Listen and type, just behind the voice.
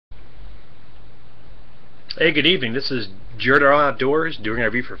Hey, good evening. This is Jordan Outdoors doing a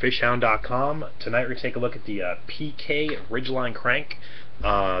review for FishHound.com. Tonight we're going to take a look at the PK Ridgeline crank.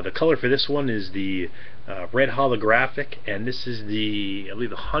 The color for this one is the red holographic, and this is the, I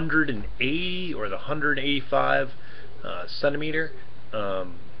believe, the 180 or the 185 centimeter.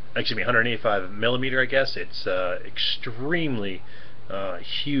 Excuse me, 185 millimeter, I guess. It's extremely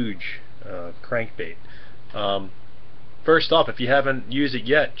huge crankbait. First off, if you haven't used it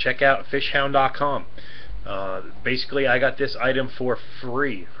yet, check out FishHound.com. Basically, I got this item for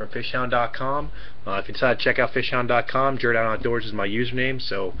free from FishHound.com. If you decide to check out FishHound.com, Jordan Outdoors is my username,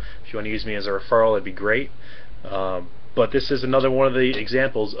 so if you want to use me as a referral, it'd be great. But this is another one of the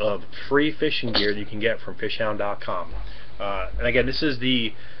examples of free fishing gear that you can get from FishHound.com. And again, this is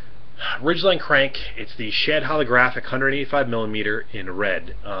the Ridgeline crank. It's the Shad Holographic 185mm in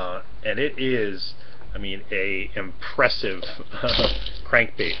red, and it is, I mean, a impressive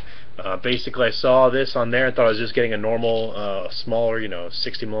crankbait. Basically, I saw this on there and thought I was just getting a normal, smaller,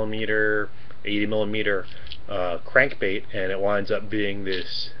 60mm, 80mm crankbait, and it winds up being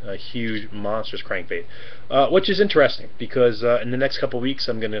this huge, monstrous crankbait, which is interesting because in the next couple of weeks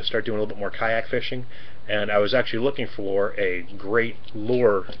I'm going to start doing a little bit more kayak fishing, and I was actually looking for a great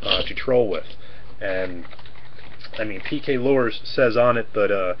lure to troll with, and I mean, PK Lures says on it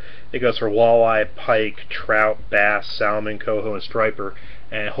that it goes for walleye, pike, trout, bass, salmon, coho, and striper.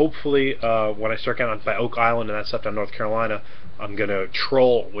 And hopefully, when I start getting out by Oak Island and that stuff down North Carolina, I'm going to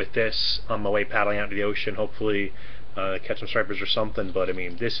troll with this on my way paddling out to the ocean. Hopefully, catch some stripers or something. But I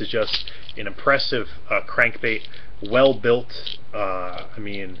mean, this is just an impressive crankbait, well built. I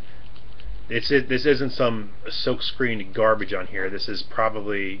mean, this isn't some silkscreen garbage on here. This is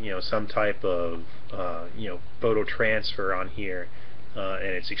probably some type of photo transfer on here, and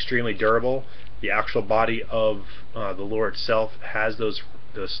it's extremely durable. The actual body of the lure itself has those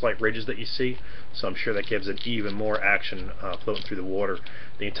slight ridges that you see, so I'm sure that gives it even more action floating through the water.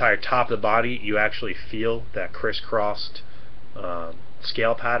 The entire top of the body, you actually feel that crisscrossed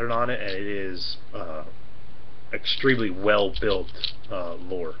scale pattern on it, and it is extremely well built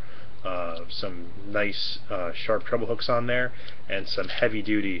lure. Some nice sharp treble hooks on there, and some heavy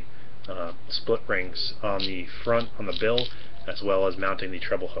duty split rings on the front, on the bill, as well as mounting the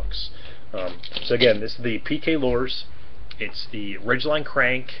treble hooks. So again, this is the PK Lures. It's the Ridgeline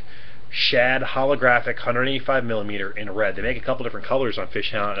crank, Shad Holographic 185mm in red. They make a couple different colors on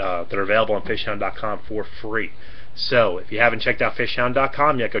FishHound that are available on FishHound.com for free. So if you haven't checked out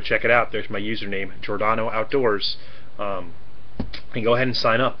FishHound.com yet, go check it out. There's my username, Giordano Outdoors. And go ahead and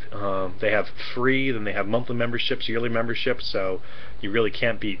sign up. They have free, then they have monthly memberships, yearly memberships, so you really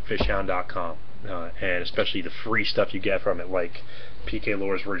can't beat FishHound.com, and especially the free stuff you get from it, like PK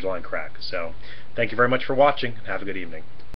Lures Ridgeline crack. So thank you very much for watching, and have a good evening.